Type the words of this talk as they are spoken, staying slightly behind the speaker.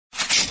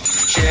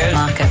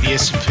market. The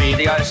S&P,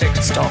 the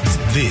ASX Stocks.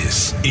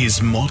 This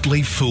is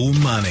Motley Fool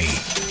Money.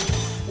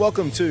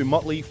 Welcome to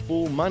Motley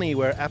Fool Money,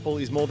 where Apple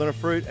is more than a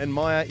fruit and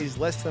Maya is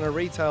less than a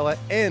retailer.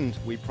 And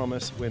we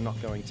promise we're not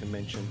going to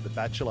mention The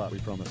Bachelor. We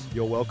promise.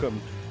 You're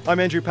welcome. I'm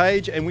Andrew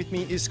Page, and with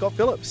me is Scott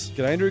Phillips.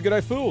 G'day, Andrew.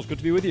 G'day, fools. Good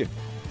to be with you.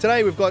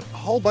 Today we've got a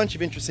whole bunch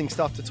of interesting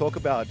stuff to talk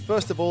about.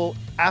 First of all,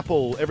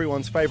 Apple,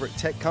 everyone's favourite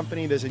tech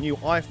company. There's a new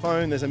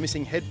iPhone, there's a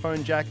missing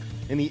headphone jack,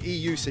 and the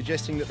EU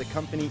suggesting that the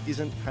company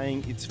isn't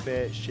paying its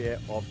fair share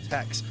of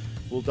tax.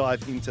 We'll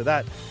dive into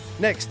that.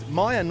 Next,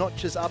 Maya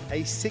notches up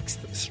a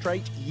sixth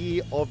straight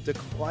year of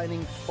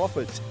declining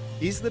profits.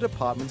 Is the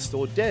department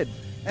store dead?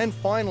 And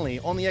finally,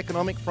 on the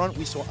economic front,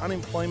 we saw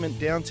unemployment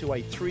down to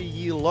a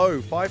 3-year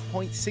low,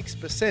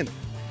 5.6%.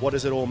 What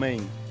does it all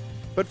mean?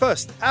 But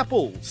first,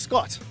 Apple.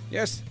 Scott.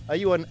 Yes. Are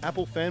you an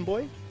Apple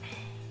fanboy?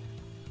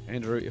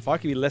 Andrew, if I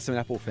could be less of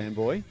an Apple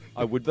fanboy,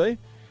 I would be.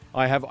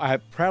 I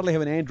proudly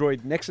have an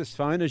Android Nexus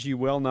phone, as you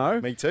well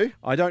know. Me too.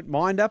 I don't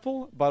mind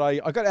Apple, but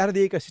I got out of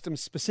the ecosystem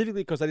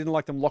specifically because I didn't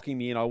like them locking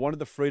me in. I wanted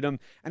the freedom.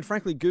 And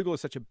frankly, Google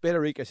is such a better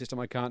ecosystem,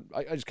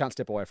 I just can't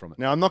step away from it.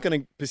 Now, I'm not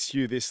going to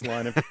pursue this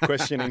line of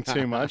questioning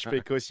too much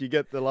because you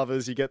get the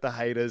lovers, you get the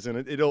haters, and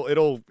it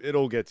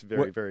all gets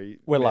very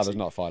We're messy. lovers,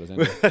 not fighters,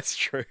 Andrew. That's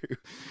true.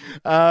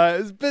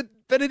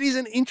 But it is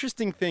an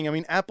interesting thing. I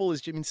mean, Apple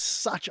has been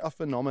such a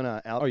phenomena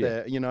out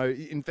there. You know,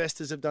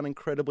 investors have done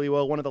incredibly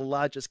well. One of the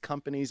largest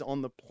companies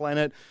on the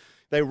planet.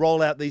 They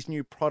roll out these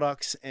new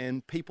products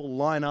and people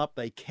line up,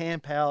 they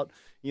camp out,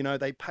 you know,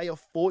 they pay a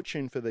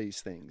fortune for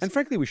these things. And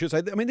frankly, we should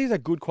say, I mean, these are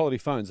good quality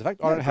phones. The fact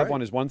I don't have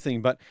one is one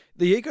thing, but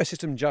the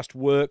ecosystem just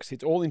works.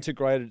 It's all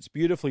integrated. It's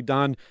beautifully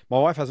done. My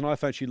wife has an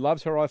iPhone. She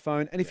loves her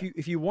iPhone. And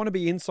if you want to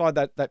be inside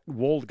that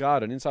walled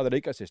garden, inside that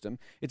ecosystem,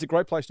 it's a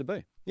great place to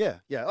be. Yeah.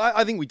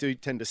 I think we do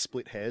tend to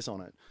split hairs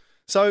on it.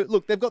 So,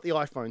 look, they've got the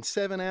iPhone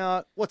 7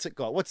 out. What's it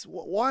got?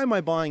 Why am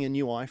I buying a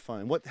new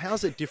iPhone?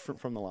 How's it different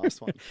from the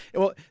last one?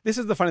 Well, this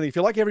is the funny thing. If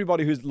you're like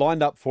everybody who's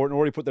lined up for it and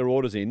already put their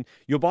orders in,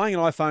 you're buying an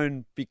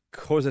iPhone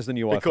because it's the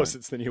new iPhone. Because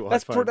it's the new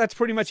iPhone. That's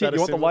pretty much it. You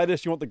want the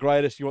latest, you want the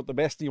greatest, you want the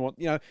best,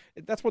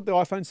 that's what the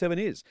iPhone 7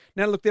 is.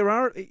 Now, look, there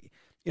are...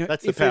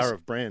 That's the power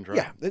of brand, right?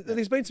 Yeah,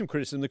 there's been some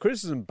criticism. The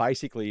criticism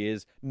basically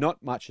is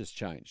not much has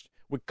changed.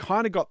 We've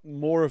kind of got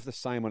more of the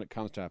same when it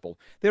comes to Apple.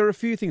 There are a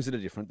few things that are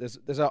different.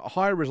 There's a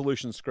higher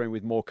resolution screen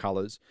with more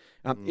colours.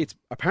 It's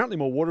apparently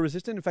more water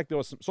resistant. In fact,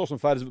 saw some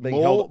photos of it being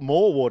held...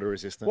 More water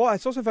resistant? Well, I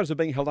saw some photos of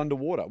it being held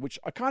underwater, which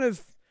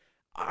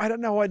I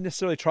don't know I'd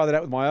necessarily try that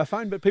out with my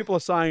iPhone, but people are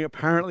saying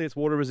apparently it's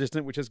water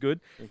resistant, which is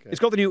good. Okay. It's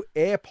got the new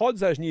AirPods,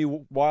 those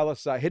new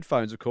wireless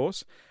headphones, of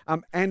course,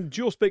 and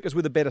dual speakers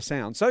with a better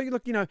sound. So,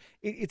 look,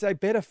 it's a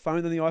better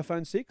phone than the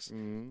iPhone 6.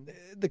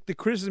 The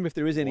criticism, if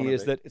there is any,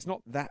 is that it's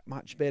not that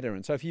much better.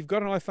 And so if you've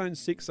got an iPhone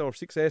 6 or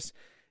 6S,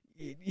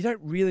 you don't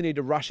really need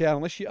to rush out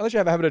unless you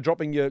have a habit of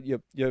dropping your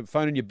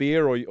phone in your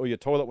beer or your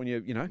toilet when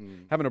you're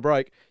having a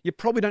break. You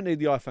probably don't need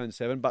the iPhone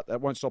 7, but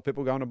that won't stop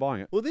people going and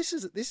buying it. Well, this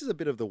is a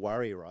bit of the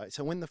worry, right?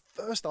 So when the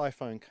first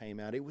iPhone came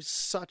out, it was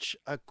such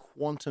a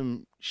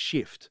quantum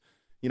shift,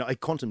 a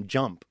quantum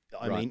jump.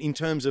 I mean, in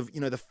terms of,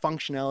 the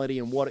functionality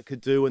and what it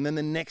could do. And then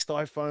the next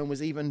iPhone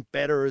was even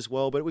better as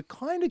well. But it would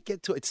kind of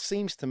get to, it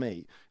seems to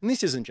me, and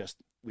this isn't just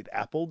with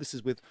Apple, this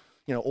is with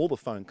all the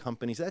phone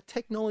companies, that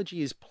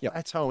technology is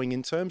plateauing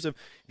in terms of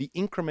the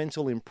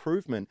incremental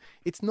improvement.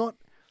 It's not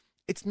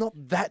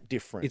that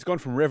different. It's gone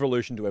from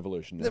revolution to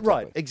evolution.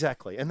 Right,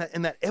 exactly. And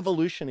that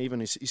evolution even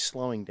is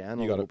slowing down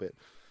a little bit.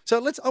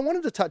 So I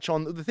wanted to touch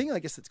on the thing, I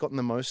guess, that's gotten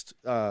the most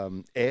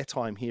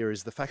airtime here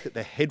is the fact that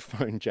the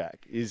headphone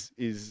jack is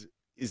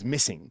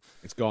missing.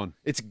 It's gone.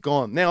 It's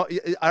gone. Now,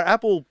 are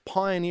Apple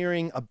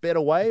pioneering a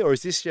better way, or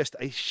is this just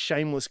a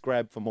shameless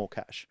grab for more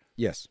cash?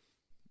 Yes.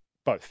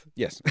 Both.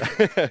 Yes.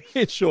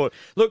 It's short.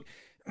 Look,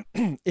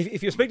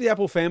 if you speak to the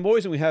Apple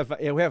fanboys, and we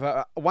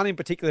have one in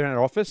particular in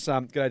our office,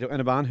 g'day to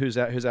Anaban,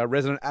 who's our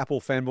resident Apple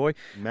fanboy.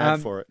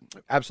 Mad for it.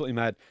 Absolutely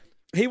mad.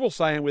 He will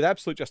say, and with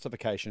absolute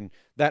justification,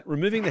 that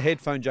removing the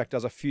headphone jack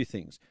does a few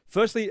things.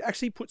 Firstly, it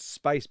actually puts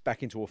space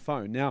back into a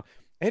phone. Now,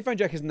 a headphone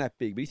jack isn't that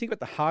big, but you think about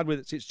the hardware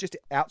that sits just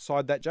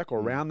outside that jack or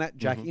around that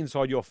jack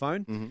inside your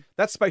phone.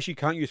 That's space you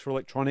can't use for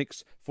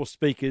electronics, for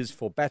speakers,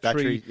 for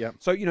battery.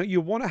 So, you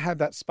want to have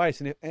that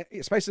space, and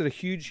space is a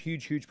huge,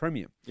 huge, huge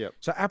premium. Yep.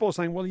 So Apple is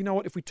saying, well, you know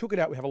what? If we took it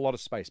out, we have a lot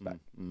of space back.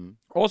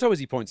 Also, as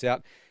he points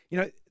out,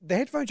 the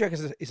headphone jack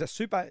is a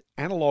super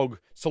analog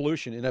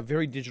solution in a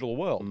very digital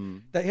world.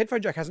 The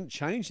headphone jack hasn't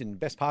changed in the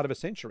best part of a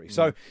century.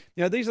 So,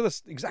 these are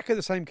exactly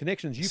the same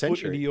connections you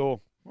put into your...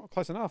 Well,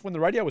 close enough. When the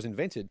radio was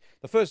invented,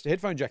 the first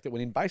headphone jack that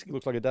went in basically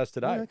looks like it does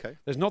today. Oh, okay.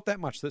 There's not that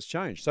much that's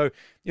changed. So,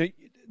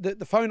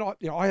 the phone.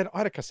 I had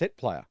a cassette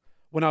player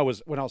when I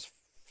was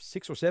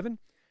 6 or 7.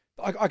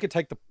 I could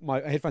take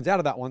my headphones out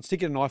of that one,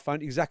 stick it in an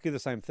iPhone, exactly the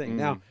same thing.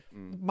 Now,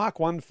 Mark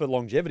 1 for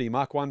longevity,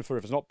 Mark 1 for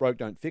if it's not broke,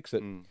 don't fix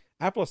it.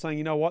 Apple are saying,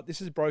 you know what, this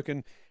is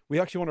broken. We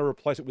actually want to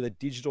replace it with a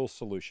digital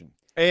solution.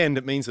 And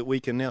it means that we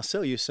can now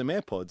sell you some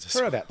AirPods.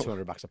 For about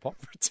 $200 a pop.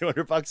 For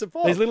 $200 a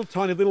pop. These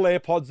tiny little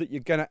AirPods that you're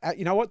going to,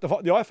 you know what, the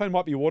iPhone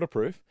might be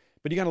waterproof,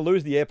 but you're going to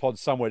lose the AirPods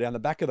somewhere down the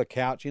back of the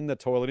couch, in the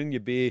toilet, in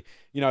your beer,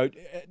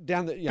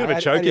 down the... Bit of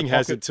a choking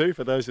hazard too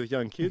for those with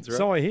young kids, right?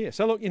 So I hear.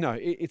 So look,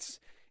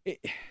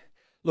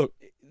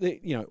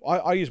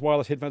 I use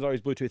wireless headphones, I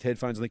use Bluetooth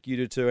headphones, I think you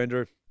do too,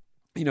 Andrew.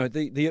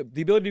 The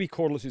ability to be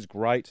cordless is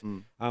great,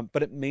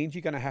 but it means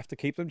you're going to have to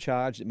keep them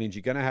charged. It means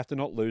you're going to have to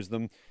not lose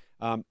them.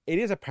 It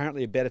is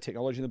apparently a better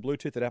technology than the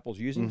Bluetooth that Apple's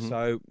using,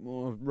 so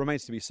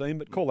remains to be seen.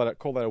 But call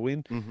that a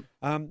win.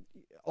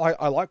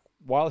 I like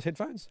wireless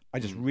headphones. I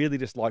just really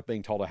dislike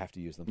being told I have to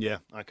use them. Yeah.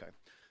 Okay.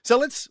 So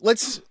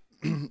let's.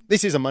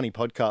 This is a money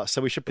podcast,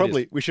 so we should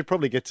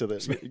probably get to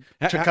this.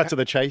 Cut to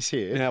the chase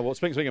here. Yeah. Well,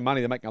 speaking of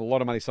money, they're making a lot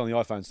of money selling the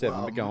iPhone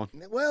 7. But go on.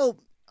 Well,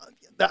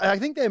 I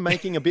think they're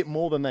making a bit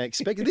more than they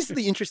expected. This is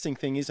the interesting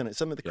thing, isn't it?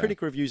 Some of the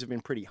critic reviews have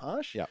been pretty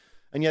harsh,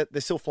 and yet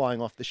they're still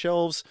flying off the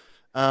shelves.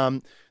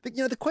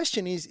 The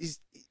question is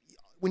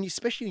when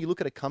especially you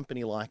look at a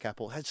company like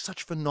Apple, has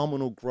such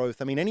phenomenal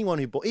growth. I mean, anyone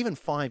who bought, even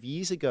 5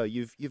 years ago,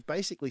 you've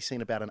basically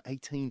seen about an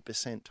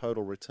 18%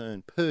 total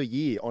return per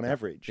year on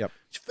average. Yep.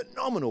 It's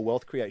phenomenal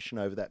wealth creation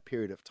over that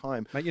period of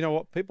time. Mate, you know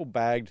what? People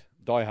bagged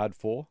Die Hard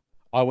 4.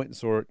 I went and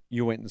saw it.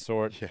 You went and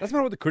saw it. Yeah. That's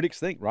not what the critics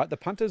think, right? The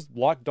punters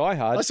like Die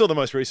Hard. I saw the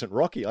most recent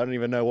Rocky. I don't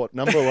even know what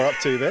number we're up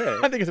to there.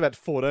 I think it's about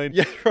 14.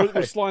 Yeah, right.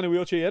 Was Sly in a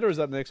wheelchair yet, or is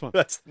that the next one?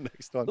 That's the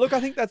next one. Look, I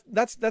think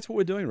that's what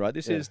we're doing, right?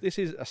 This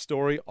is a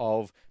story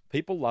of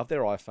people love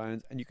their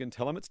iPhones, and you can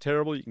tell them it's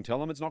terrible. You can tell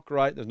them it's not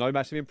great. There's no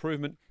massive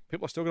improvement.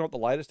 People are still going to want the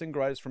latest and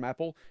greatest from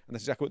Apple, and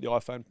that's exactly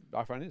what the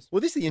iPhone is. Well,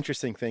 this is the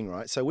interesting thing,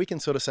 right? So we can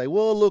sort of say,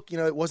 well, look,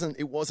 it wasn't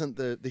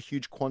the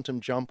huge quantum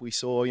jump we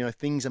saw.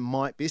 Things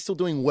they're still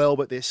doing well,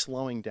 but they're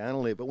slowing down a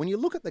little. But when you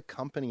look at the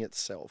company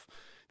itself,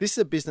 this is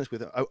a business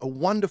with a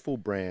wonderful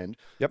brand,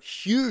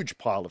 huge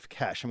pile of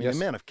cash. I mean, the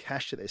amount of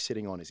cash that they're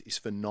sitting on is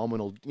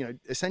phenomenal.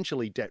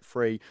 Essentially debt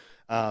free.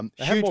 They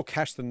have more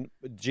cash than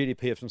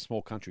GDP of some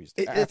small countries.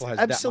 Apple has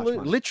absolutely, that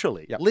much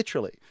money.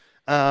 literally.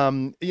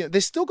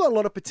 They've still got a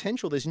lot of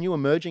potential. There's new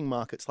emerging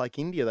markets like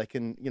India they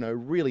can,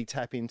 really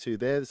tap into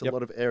there. There's a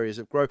lot of areas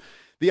of growth.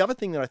 The other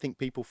thing that I think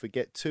people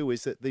forget too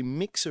is that the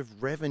mix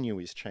of revenue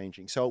is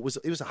changing. So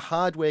it was a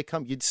hardware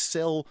company. You'd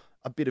sell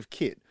a bit of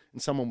kit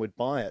and someone would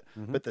buy it.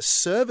 But the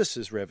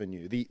services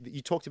revenue,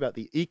 you talked about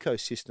the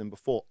ecosystem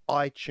before,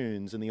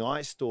 iTunes and the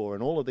iStore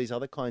and all of these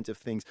other kinds of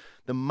things.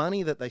 The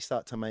money that they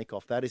start to make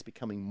off that is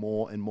becoming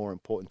more and more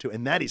important too.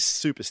 And that is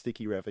super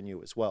sticky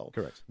revenue as well.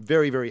 Correct.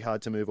 Very, very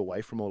hard to move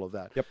away from all of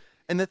that. Yep.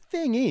 And the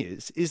thing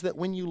is that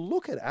when you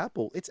look at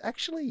Apple, it's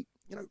actually,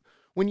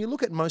 when you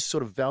look at most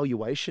sort of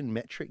valuation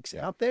metrics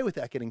out there,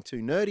 without getting too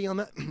nerdy on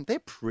that, they're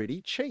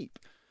pretty cheap.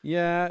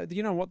 Yeah.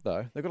 You know what,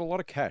 though? They've got a lot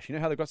of cash. You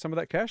know how they got some of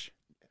that cash?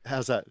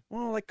 How's that?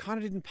 Well, they kind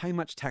of didn't pay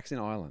much tax in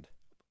Ireland.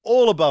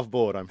 All above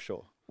board, I'm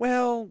sure.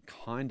 Well,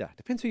 kind of.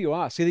 Depends who you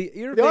ask. See,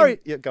 Go ahead.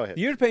 The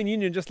European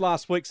Union just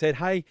last week said,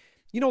 hey,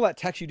 all that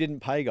tax you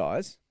didn't pay,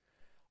 guys?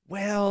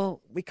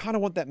 Well, we kind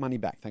of want that money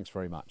back. Thanks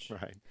very much.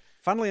 Right.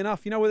 Funnily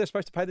enough, you know where they're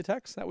supposed to pay the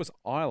tax? That was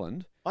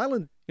Ireland.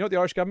 Ireland? You know what the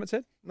Irish government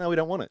said? No, we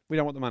don't want it. We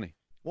don't want the money.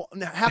 Well,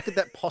 now, how could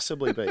that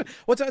possibly be?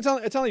 Well, it's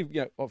only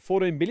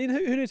 $14 billion.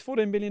 Who needs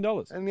 $14 billion?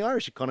 And the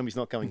Irish economy's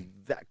not going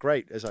that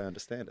great, as I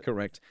understand it.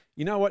 Correct.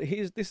 You know what?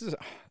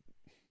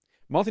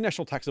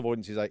 Multinational tax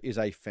avoidance is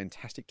a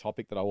fantastic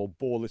topic that I will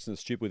bore listeners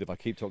stupid with if I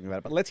keep talking about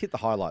it. But let's hit the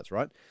highlights,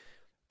 right?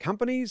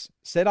 Companies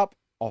set up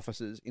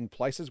offices in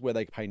places where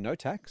they pay no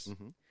tax,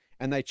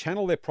 and they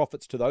channel their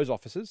profits to those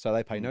offices, so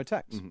they pay no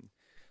tax.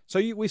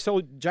 So we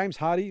saw James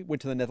Hardy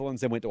went to the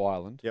Netherlands, then went to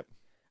Ireland. Yep.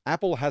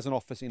 Apple has an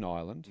office in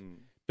Ireland.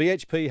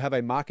 BHP have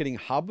a marketing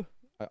hub.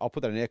 I'll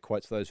put that in air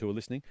quotes for those who are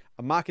listening.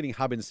 A marketing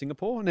hub in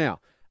Singapore. Now,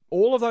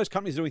 all of those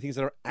companies are doing things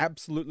that are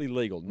absolutely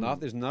legal. No,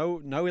 there's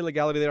no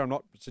illegality there. I'm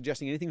not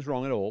suggesting anything's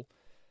wrong at all.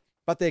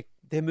 But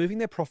they're moving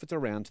their profits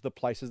around to the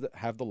places that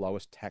have the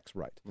lowest tax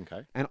rate.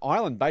 Okay. And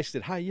Ireland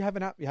basically said, hey, you have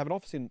an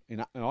office in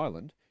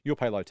Ireland, you'll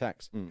pay low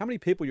tax. How many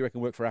people you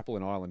reckon work for Apple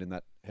in Ireland in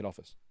that head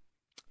office?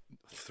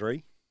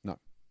 3? No.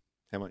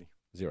 How many?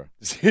 0.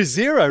 0, There's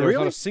really?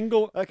 not a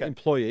single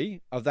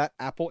employee of that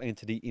Apple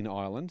entity in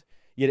Ireland,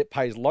 yet it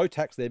pays low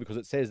tax there because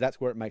it says that's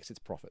where it makes its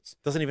profits.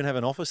 Doesn't even have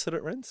an office that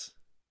it rents?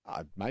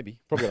 Maybe.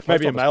 Probably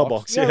maybe a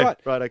mailbox. Yeah,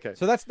 right. Okay.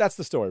 So that's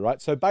the story, right?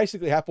 So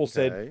basically Apple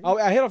said, oh,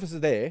 our head office is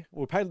there.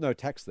 We'll pay no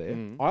tax there.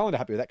 Ireland are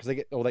happy with that because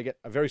they get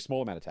a very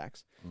small amount of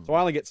tax. So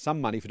Ireland gets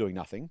some money for doing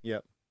nothing.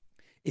 Yep.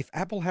 If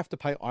Apple have to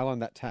pay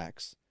Ireland that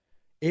tax,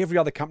 every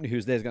other company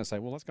who's there is going to say,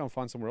 well, let's go and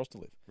find somewhere else to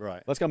live.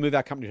 Right. Let's go move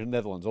our company to the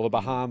Netherlands or the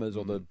Bahamas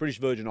or the British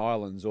Virgin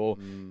Islands or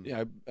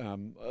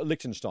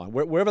Liechtenstein.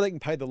 Wherever they can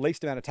pay the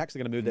least amount of tax,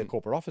 they're going to move their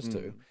corporate office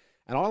to.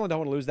 And Ireland don't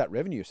want to lose that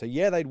revenue. So,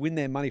 yeah, they'd win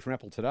their money from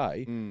Apple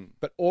today,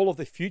 but all of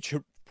the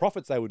future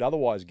profits they would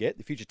otherwise get,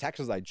 the future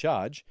taxes they'd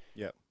charge,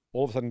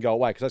 all of a sudden go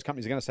away because those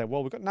companies are going to say,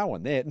 well, we've got no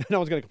one there. No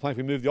one's going to complain if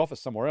we move the office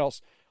somewhere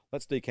else.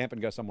 Let's decamp and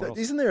go somewhere else.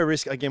 Isn't there a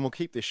risk, again, we'll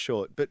keep this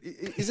short, but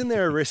isn't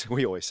there a risk,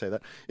 we always say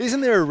that,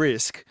 isn't there a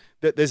risk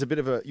that there's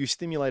you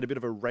stimulate a bit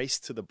of a race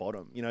to the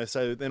bottom,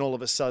 so then all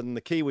of a sudden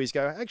the Kiwis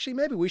go, actually,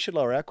 maybe we should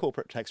lower our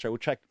corporate tax rate.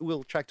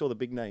 We'll attract all the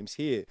big names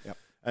here. Yep.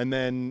 And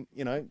then,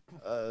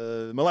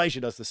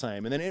 Malaysia does the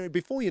same. And then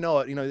before you know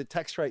it,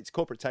 the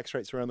corporate tax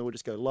rates around the world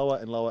just go lower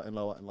and lower and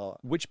lower and lower.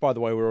 Which, by the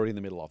way, we're already in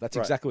the middle of. That's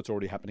exactly what's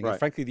already happening. Right. And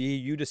frankly, the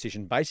EU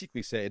decision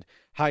basically said,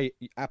 hey,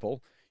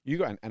 Apple, you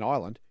guys, and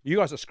Ireland, you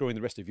guys are screwing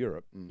the rest of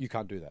Europe. You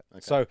can't do that.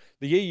 Okay. So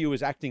the EU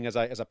is acting as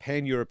a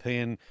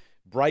pan-European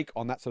break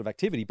on that sort of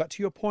activity. But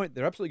to your point,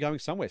 they're absolutely going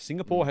somewhere.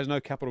 Singapore has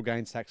no capital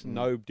gains tax,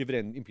 no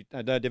dividend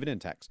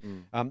tax.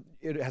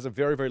 It has a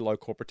very, very low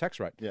corporate tax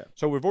rate. Yeah.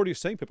 So we've already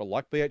seen people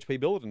like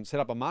BHP Billiton set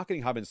up a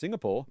marketing hub in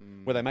Singapore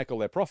where they make all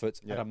their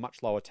profits at a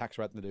much lower tax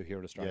rate than they do here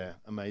in Australia. Yeah,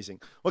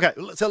 amazing. Okay,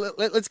 so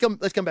let's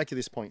come back to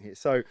this point here.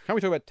 So can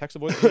we talk about tax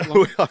avoidance?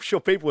 I'm sure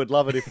people would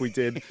love it if we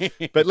did.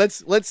 But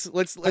let's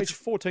page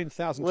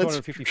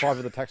 14,255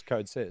 of the tax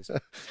code says.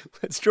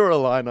 Let's draw a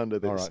line under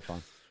this. All right,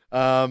 fine.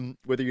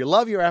 Whether you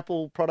love your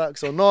Apple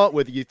products or not,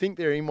 whether you think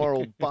they're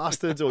immoral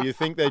bastards or you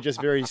think they're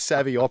just very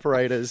savvy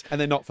operators, and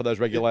they're not for those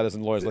regulators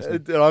and lawyers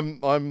listening.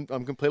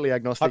 I'm completely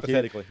agnostic.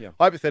 Hypothetically, here.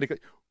 Hypothetically,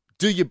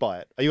 do you buy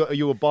it? Are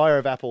you a buyer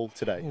of Apple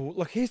today? Ooh,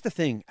 look, here's the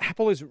thing: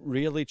 Apple is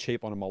really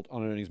cheap on an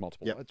earnings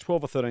multiple. Yep.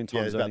 12 or 13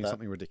 times earnings, that.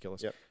 something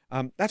ridiculous. Yep.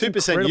 That's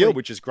 2% yield,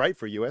 which is great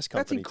for a US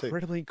company. That's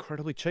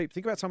incredibly cheap.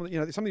 Think about some of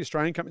the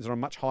Australian companies are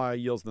on much higher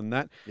yields than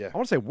that. Yeah. I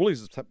want to say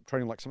Woolies is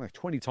trading like something like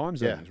 20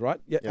 times earnings,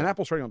 right? Yeah. And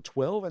Apple's trading on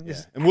 12, and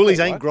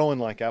Woolies ain't growing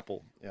like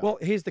Apple. Yeah. Well,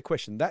 here's the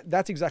question.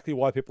 That's exactly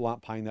why people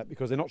aren't paying that,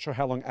 because they're not sure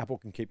how long Apple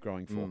can keep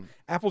growing for.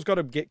 Apple's got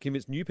to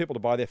convince new people to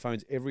buy their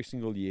phones every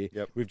single year.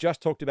 Yep. We've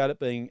just talked about it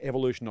being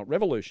evolution, not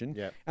revolution.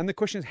 Yep. And the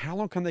question is, how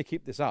long can they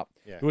keep this up?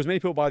 Yeah. Because many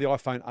people buy the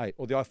iPhone 8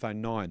 or the iPhone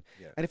 9.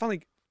 Yeah. And if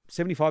only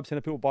 75%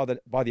 of people buy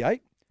the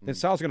 8, then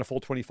sales are going to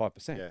fall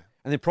 25%. Yeah.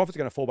 And then profits are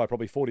going to fall by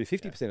probably 40 or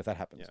 50% if that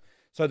happens. Yeah.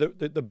 So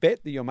the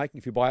bet that you're making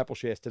if you buy Apple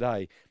shares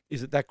today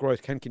is that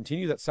growth can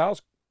continue, that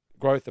sales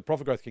growth, the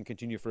profit growth can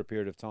continue for a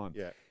period of time.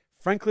 Yeah.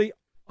 Frankly,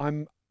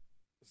 I'm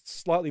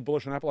slightly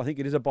bullish on Apple. I think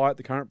it is a buy at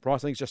the current price.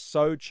 I think it's just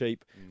so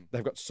cheap.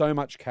 They've got so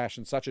much cash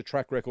and such a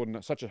track record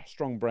and such a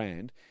strong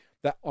brand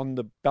that on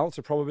the balance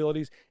of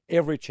probabilities,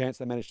 every chance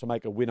they manage to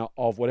make a winner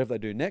of whatever they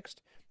do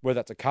next, whether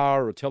that's a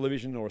car or a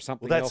television or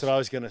something else. Well, that's what I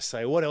was going to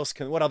say. What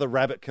other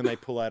rabbit can they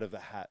pull out of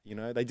the hat?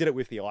 They did it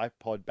with the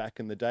iPod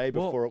back in the day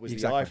before it was the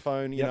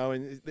iPhone,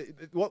 and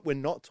what we're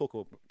not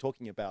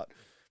talking about,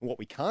 what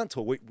we can't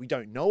talk, we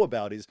don't know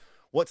about is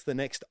what's the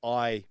next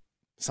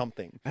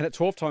something. And at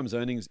 12 times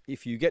earnings,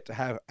 if you get to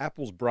have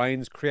Apple's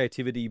brains,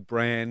 creativity,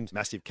 brand,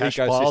 massive cash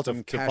pile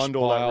to fund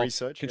all that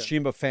research,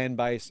 consumer fan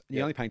base,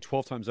 you're only paying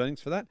 12 times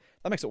earnings for that.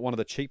 That makes it one of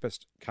the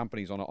cheapest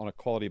companies on a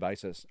quality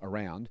basis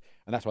around,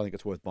 and that's why I think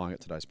it's worth buying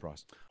at today's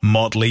price.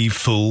 Motley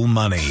Fool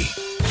Money.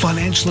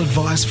 Financial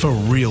advice for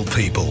real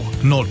people,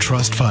 not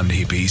trust fund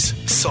hippies.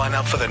 Sign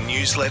up for the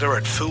newsletter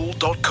at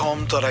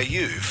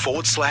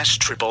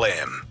fool.com.au/Triple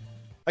M.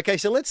 Okay,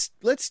 so let's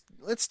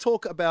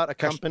talk about a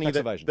company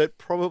that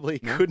probably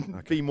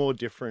couldn't be more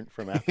different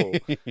from Apple.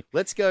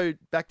 Let's go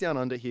back down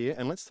under here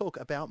and let's talk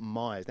about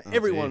Myers. Now,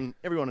 everyone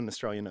in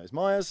Australia knows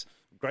Myers,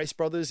 Grace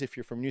Brothers, if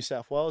you're from New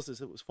South Wales, as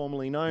it was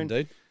formerly known.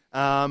 Indeed.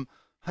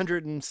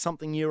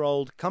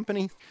 100-and-something-year-old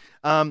company.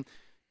 Man,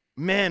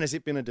 has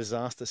it been a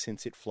disaster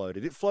since it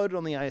floated. It floated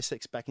on the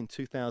ASX back in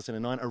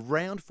 2009,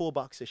 around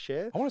 $4 a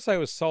share. I want to say it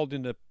was sold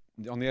on the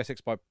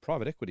ASX by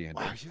private equity.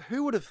 Andy. Wow,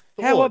 who would have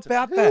thought? How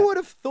about that? Who would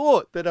have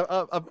thought that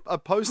a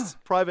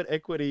post-private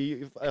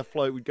equity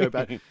float would go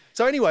back?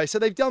 So anyway,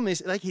 they've done this.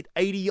 They hit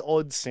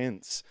 80-odd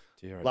cents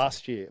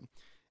last year.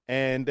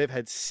 And they've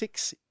had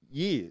 6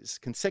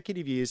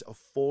 consecutive years of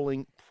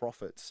falling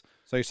profits.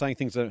 So you're saying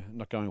things are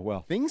not going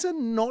well? Things are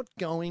not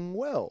going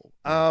well.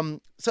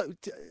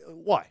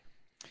 Why?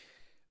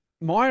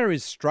 Myer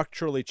is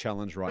structurally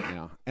challenged right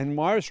now, and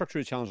Myer is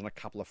structurally challenged on a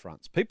couple of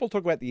fronts. People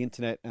talk about the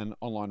internet and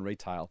online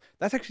retail.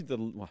 That's actually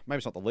maybe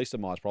it's not the least of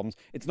Myer's problems.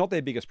 It's not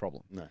their biggest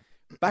problem. No.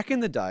 Back in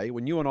the day,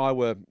 when you and I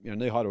were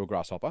knee-high to a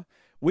grasshopper,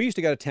 we used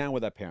to go to town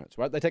with our parents,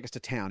 right? They take us to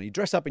town. You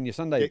dress up in your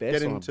Sunday best.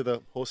 Get into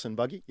the horse and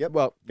buggy? Yep.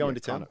 Well, go into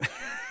town.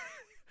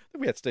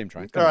 We had steam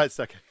trains. All right, it's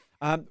okay.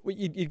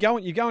 You go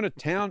into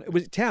town. It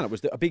was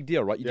a big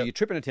deal, right? You do your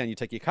trip into town. You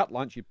take your cut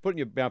lunch. You put it in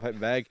your brown paper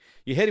bag.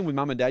 You head in with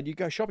mum and dad. You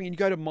go shopping, and you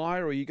go to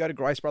Myer or you go to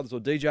Grace Brothers or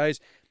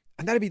DJ's,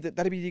 and that'd be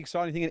the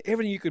exciting thing. And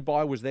everything you could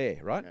buy was there,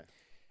 right? Yeah.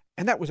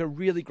 And that was a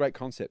really great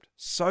concept.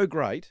 So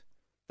great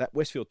that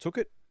Westfield took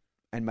it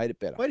and made it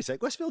better. Wait a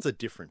sec. Westfield's a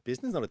different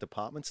business, not a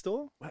department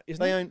store.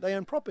 They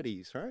own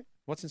properties, right?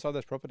 What's inside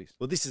those properties?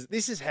 Well, this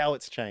is how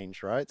it's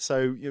changed, right?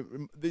 So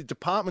the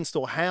department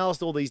store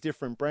housed all these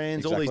different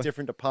brands, all these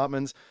different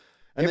departments.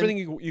 And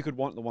everything you could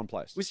want in the one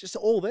place. It was just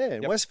all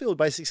there. Yep. Westfield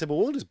basically said, well,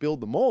 we'll just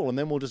build them all and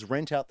then we'll just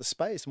rent out the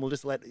space and we'll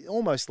just let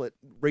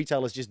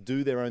retailers just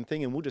do their own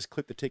thing and we'll just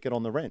clip the ticket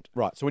on the rent.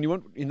 Right. So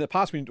in the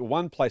past, when you went to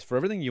one place for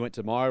everything, you went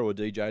to Myer or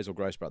DJ's or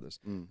Grace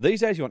Brothers. These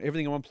days, you want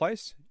everything in one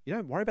place. You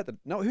don't worry about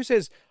who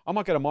says, I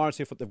might go to Myer and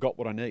see if they've got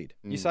what I need.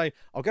 You say,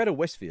 I'll go to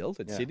Westfield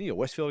in Sydney or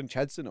Westfield in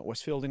Chadstone or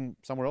Westfield in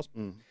somewhere else.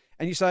 And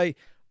you say,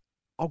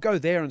 I'll go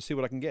there and see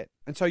what I can get.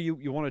 And so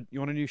you want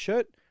a new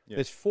shirt? Yeah.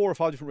 There's 4 or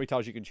 5 different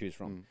retailers you can choose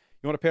from.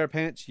 You want a pair of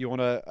pants? You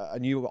want a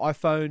new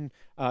iPhone?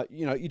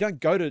 You don't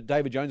go to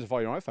David Jones and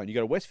buy your iPhone. You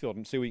go to Westfield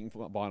and see where you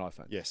can buy an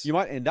iPhone. Yes. You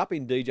might end up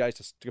in DJs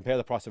to compare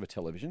the price of a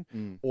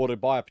television or to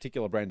buy a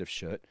particular brand of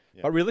shirt.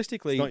 Yeah. But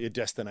realistically... It's not your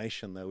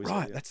destination, though, is it?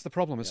 Right, Yeah. that's the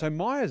problem. And so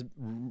Myers'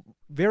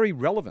 very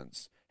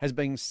relevance has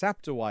been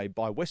sapped away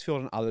by Westfield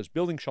and others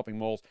building shopping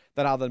malls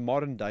that are the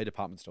modern-day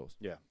department stores.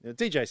 Yeah.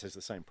 DJs has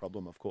the same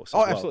problem, of course.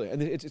 Oh, as well. absolutely.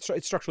 And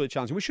it's structurally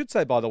challenging. We should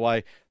say, by the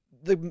way,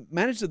 the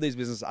managers of these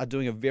businesses are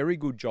doing a very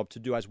good job to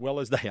do as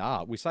well as they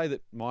are. We say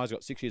that Myers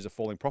got 6 years of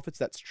falling profits.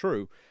 That's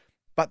true.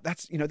 But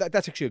that's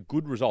actually a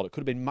good result. It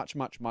could have been much,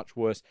 much, much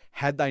worse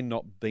had they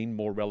not been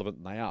more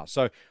relevant than they are.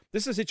 So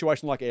this is a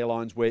situation like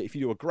airlines where if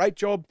you do a great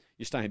job,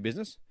 you stay in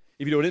business.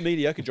 If you do a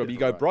mediocre job, you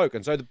go broke.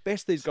 And so the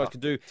best these guys can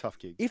do, tough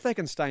gig. if they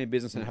can stay in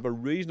business and have a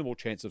reasonable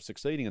chance of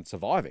succeeding and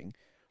surviving,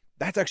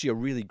 that's actually a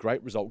really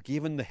great result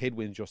given the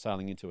headwinds you're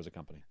sailing into as a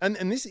company. And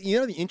this, the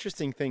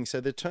interesting thing,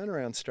 so the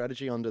turnaround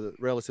strategy under the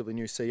relatively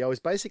new CEO is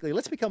basically,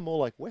 let's become more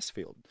like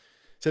Westfield.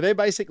 So they're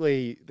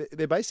basically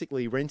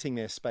renting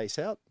their space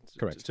out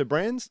to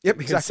brands,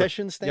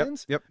 concession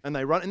stands, and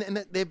they run,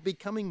 and they're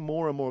becoming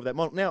more and more of that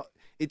model. Now,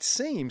 it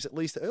seems, at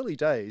least early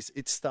days,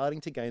 it's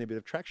starting to gain a bit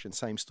of traction.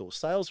 Same store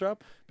sales are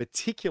up,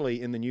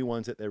 particularly in the new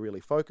ones that they're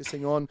really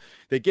focusing on.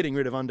 They're getting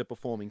rid of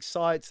underperforming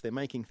sites. They're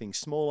making things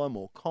smaller,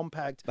 more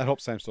compact. That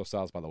helps same store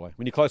sales, by the way.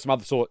 When you close some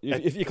other stores,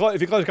 if you close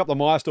a couple of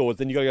Myer stores,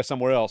 then you got to go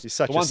somewhere else. You're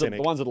such a cynic.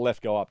 The ones that are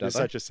left go up. You're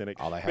such a cynic.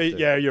 Oh, they have to.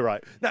 Yeah, you're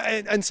right. No,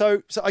 and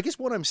so I guess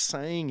what I'm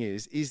saying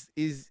is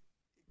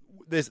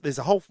there's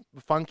a whole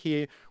funk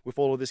here with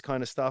all of this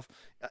kind of stuff.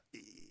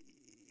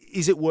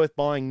 Is it worth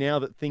buying now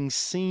that things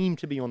seem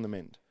to be on the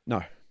mend?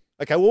 No.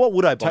 Okay, well, what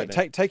would I buy?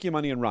 Take your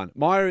money and run.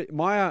 Myer,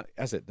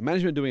 as the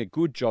management are doing a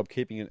good job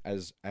keeping it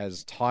as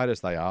tight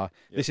as they are.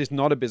 Yep. This is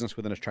not a business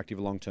with an attractive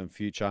long-term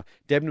future.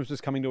 Debenhams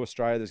is coming to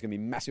Australia. There's going to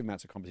be massive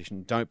amounts of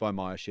competition. Don't buy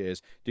Myer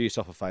shares. Do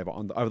yourself a favour.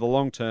 Over the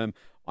long term,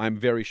 I'm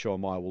very sure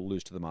Myer will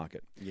lose to the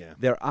market. Yeah.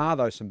 There are,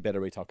 though, some better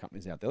retail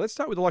companies out there. Let's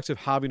start with the likes of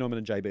Harvey Norman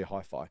and JB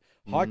Hi-Fi.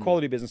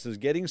 High-quality businesses,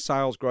 getting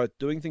sales growth,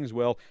 doing things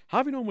well.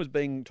 Harvey Norman was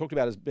being talked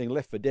about as being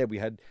left for dead. We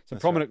had some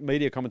prominent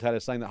media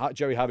commentators saying that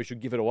Jerry Harvey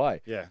should give it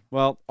away. Yeah.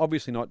 Well,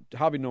 obviously not.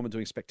 Harvey Norman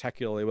doing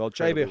spectacularly well.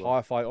 JB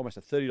Hi-Fi, almost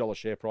a $30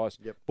 share price.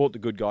 Yep. Bought the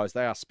good guys.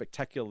 They are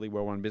spectacularly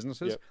well-run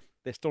businesses. Yep.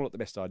 They're still not the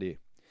best idea.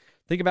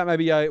 Think about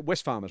maybe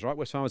Wesfarmers, right?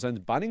 Wesfarmers owns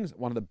Bunnings,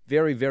 one of the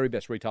very, very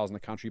best retailers in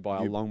the country by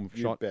a long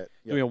shot. Bet.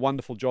 Yep. Doing a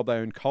wonderful job. They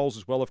own Coles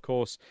as well, of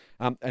course,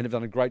 and have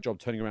done a great job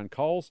turning around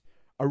Coles.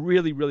 A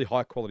really, really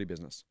high-quality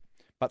business,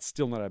 but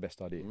still not our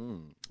best idea.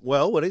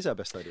 Well, what is our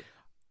best idea?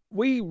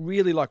 We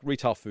really like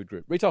Retail Food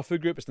Group. Retail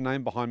Food Group is the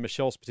name behind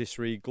Michelle's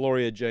Patisserie,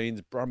 Gloria Jean's,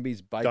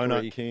 Brumby's Bakery,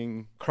 Donut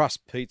King,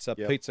 Crust Pizza,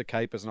 Pizza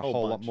Capers, and a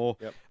whole lot more.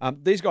 Yep.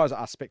 These guys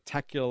are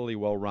spectacularly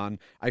well run.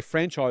 A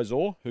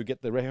franchisor who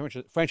get the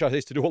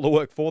franchisees to do all the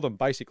work for them,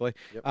 basically.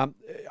 Yep.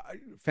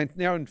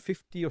 Now in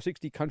 50 or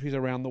 60 countries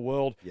around the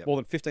world, more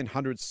than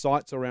 1,500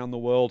 sites around the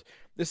world.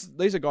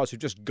 These are guys who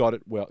just got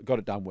it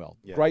done well.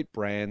 Yep. Great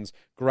brands,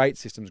 great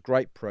systems,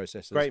 great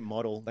processes, great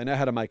model. They know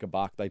how to make a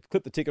buck. They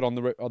clip the ticket on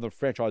the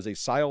franchisee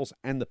sales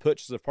and the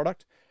purchase of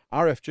product.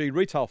 RFG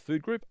Retail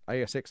Food Group,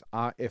 ASX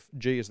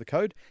RFG is the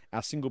code.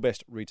 Our single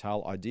best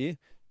retail idea,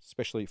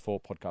 especially for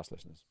podcast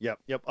listeners. Yep,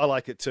 I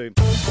like it too.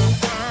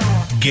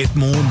 Get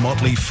more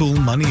Motley Fool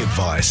money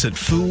advice at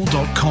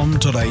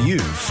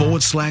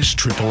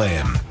fool.com.au/Triple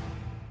M.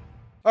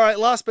 All right,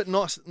 last but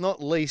not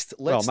least,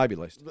 maybe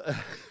least.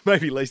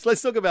 Maybe least.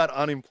 Let's talk about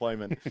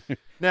unemployment.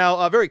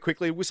 Now, very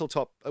quickly, whistle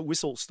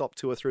stop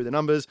tour through the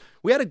numbers.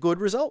 We had a good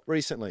result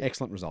recently.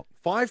 Excellent result.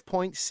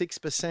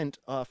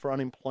 5.6% for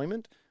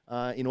unemployment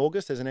in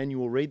August as an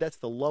annual read. That's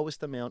the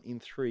lowest amount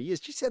in 3 years.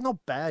 Just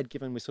not bad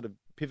given we're sort of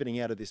pivoting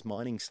out of this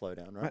mining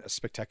slowdown, right? That's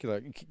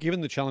spectacular.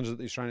 Given the challenges that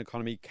the Australian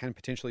economy can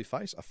potentially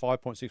face, a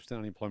 5.6%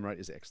 unemployment rate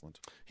is excellent.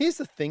 Here's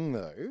the thing,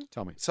 though.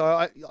 Tell me.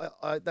 So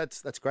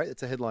that's great.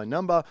 That's a headline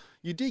number.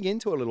 You dig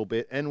into it a little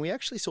bit, and we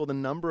actually saw the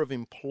number of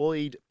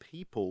employed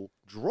people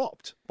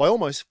dropped by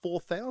almost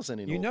 4,000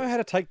 in August. You know how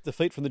to take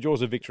defeat from the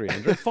jaws of victory,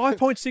 Andrew.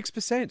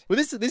 5.6%. Well,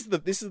 this is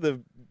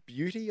the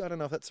beauty. I don't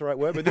know if that's the right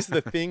word, but this is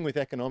the thing with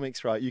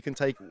economics, right? You can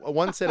take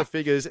one set of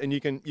figures and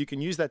you can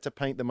use that to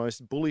paint the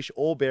most bullish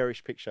or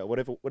bearish picture,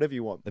 whatever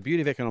you want. The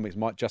beauty of economics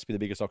might just be the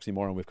biggest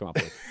oxymoron we've come up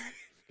with.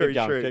 Very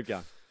true. Keep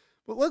going.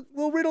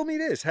 Well, riddle me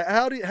this: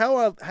 how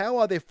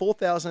are there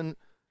 4,000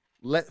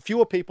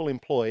 fewer people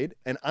employed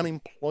and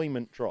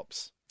unemployment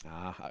drops?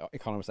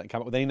 Economists don't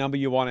come up with any number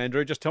you want,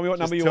 Andrew. Just tell me what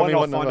number you want and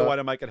I'll find a way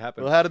to make it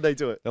happen. Well, how did they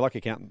do it? They're like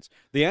accountants.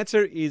 The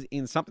answer is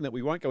in something that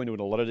we won't go into in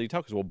a lot of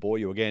detail because we'll bore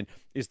you again,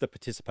 is the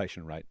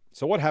participation rate.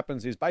 So what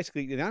happens is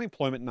basically the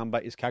unemployment number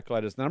is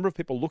calculated as the number of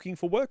people looking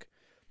for work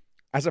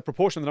as a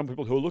proportion of the number of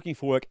people who are looking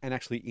for work and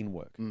actually in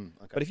work. Okay.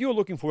 But if you were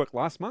looking for work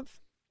last month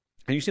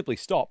and you simply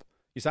stop,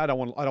 you say, I don't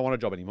want a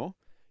job anymore,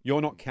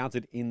 you're not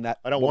counted in that.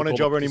 I don't what want we a call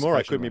job the anymore. I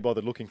participation couldn't be rate.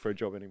 bothered looking for a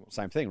job anymore.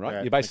 Same thing, right?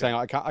 Yeah, You're basically saying,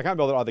 I can't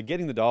bother either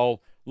getting the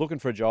dole, looking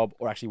for a job,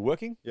 or actually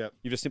working. Yep.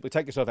 You just simply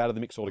take yourself out of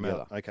the mix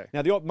altogether. Okay.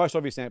 Now, the most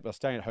obvious example are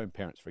stay-at-home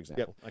parents, for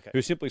example, okay.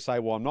 who simply say,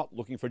 well, I'm not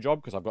looking for a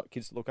job because I've got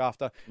kids to look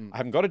after. I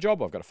haven't got a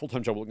job. I've got a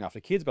full-time job looking after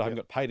kids, but I haven't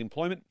got paid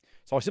employment.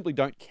 So I simply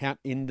don't count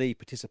in the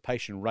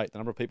participation rate, the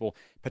number of people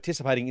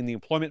participating in the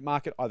employment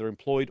market, either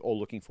employed or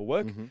looking for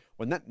work.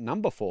 When that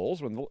number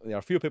falls, when there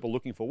are fewer people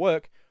looking for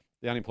work,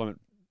 the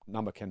unemployment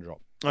number can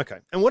drop. Okay.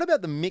 And what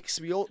about the mix?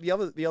 The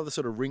other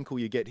sort of wrinkle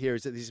you get here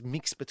is that this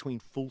mix between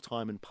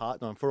full-time and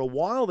part-time. For a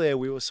while there,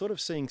 we were sort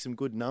of seeing some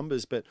good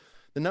numbers, but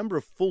the number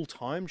of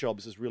full-time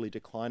jobs is really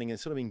declining and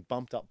sort of being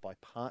bumped up by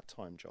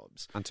part-time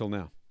jobs. Until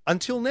now.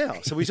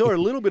 So we saw a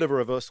little bit of a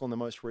reversal in the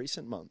most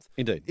recent month.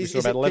 Indeed. We saw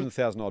about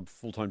 11,000 odd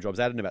full-time jobs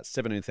added and about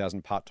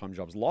 17,000 part-time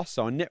jobs lost.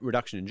 So a net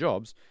reduction in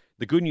jobs.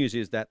 The good news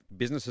is that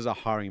businesses are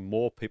hiring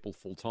more people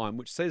full-time,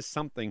 which says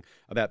something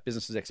about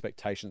businesses'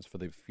 expectations for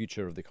the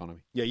future of the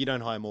economy. Yeah, you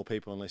don't hire more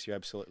people unless you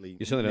absolutely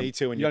You certainly need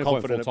to and you you're don't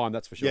employ confident. full-time,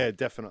 that's for sure. Yeah,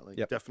 definitely.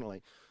 Yep.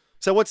 Definitely.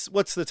 So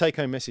what's the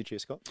take-home message here,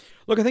 Scott?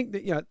 Look, I think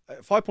that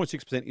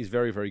 5.6% is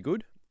very, very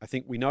good. I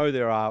think we know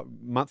there are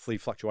monthly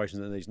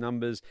fluctuations in these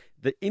numbers.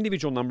 The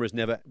individual number is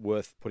never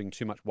worth putting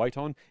too much weight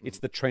on. It's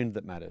the trend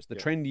that matters. The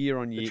trend year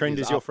on year. The trend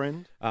is your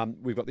friend.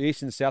 We've got the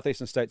eastern,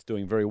 southeastern states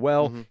doing very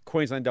well.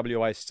 Queensland,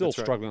 WA still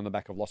struggling on the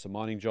back of loss of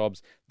mining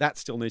jobs. That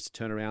still needs to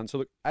turn around. So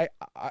look, a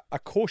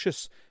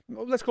cautious.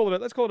 Let's call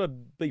it a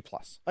B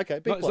plus. Okay,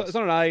 B plus. It's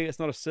not an A. It's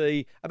not a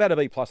C. About a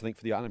B plus, I think,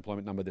 for the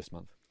unemployment number this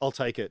month. I'll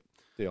take it.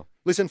 Deal.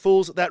 Listen,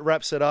 fools, that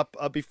wraps it up.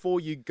 Before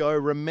you go,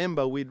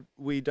 remember,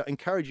 we'd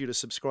encourage you to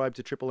subscribe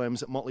to Triple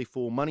M's Motley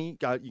Fool Money.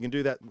 You can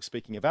do that.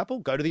 Speaking of Apple,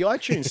 go to the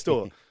iTunes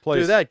store.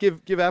 Please. Do that.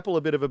 Give Apple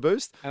a bit of a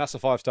boost. And us a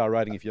 5-star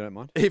rating if you don't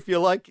mind. If you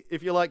like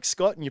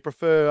Scott and you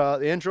prefer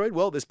the Android,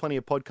 well, there's plenty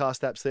of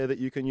podcast apps there that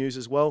you can use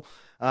as well.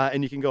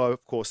 And you can go,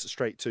 of course,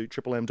 straight to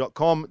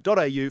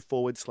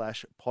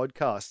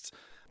triplem.com.au/podcasts.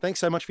 Thanks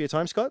so much for your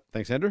time, Scott.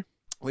 Thanks, Andrew.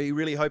 We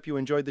really hope you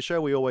enjoyed the show.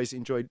 We always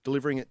enjoy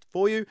delivering it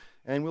for you.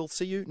 And we'll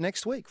see you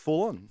next week.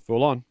 Full on.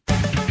 Full on.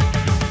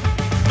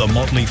 The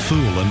Motley Fool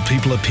and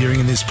people appearing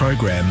in this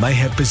program may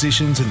have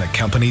positions in the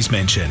companies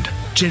mentioned.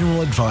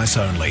 General advice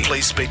only.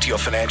 Please speak to your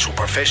financial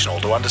professional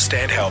to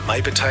understand how it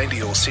may pertain to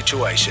your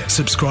situation.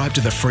 Subscribe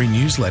to the free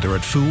newsletter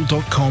at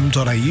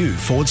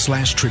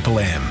fool.com.au/triple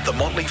M. The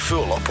Motley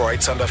Fool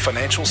operates under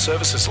Financial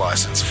Services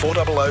Licence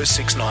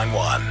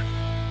 400691.